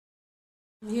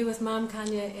I'm here with Mam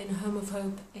Khanyi in Home of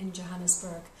Hope in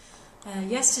Johannesburg.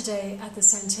 Yesterday, at the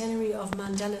centenary of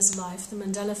Mandela's life, the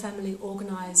Mandela family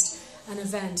organised an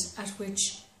event at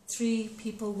which 3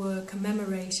 people were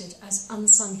commemorated as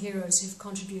unsung heroes who've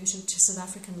contributed to South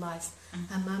African life.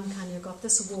 And Mam Khanyi got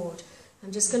this award.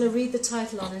 I'm just going to read the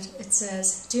title on it. It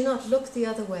says, "Do not look the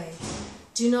other way.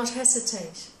 Do not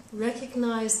hesitate.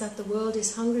 Recognise that the world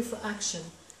is hungry for action,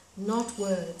 not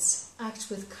words.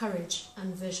 Act with courage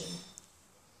and vision."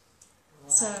 Wow.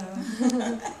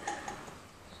 So,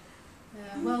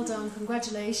 well done,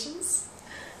 congratulations.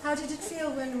 How did it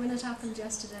feel when it happened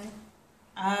yesterday?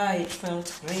 It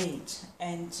felt great,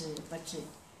 but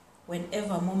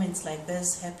whenever moments like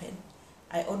this happen,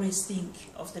 I always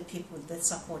think of the people that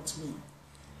support me.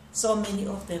 So many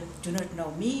of them do not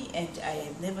know me and I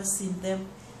have never seen them,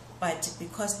 but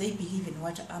because they believe in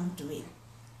what I'm doing,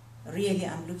 really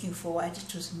I'm looking forward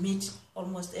to meet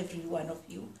almost every one of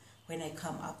you when I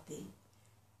come up there.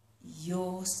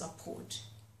 Your support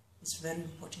is very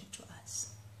important to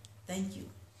us. Thank you.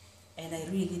 And I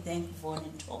really thank Vawn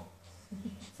and Tom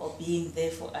for being there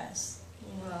for us.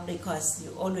 Wow. Because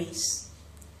you always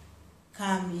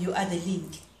come, you are the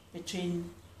link between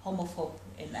Home of Hope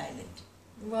and Ireland.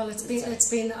 Well, it's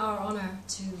been our honour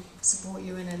to support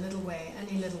you in a little way,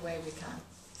 any little way we can,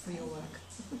 for your work.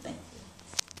 Thank you.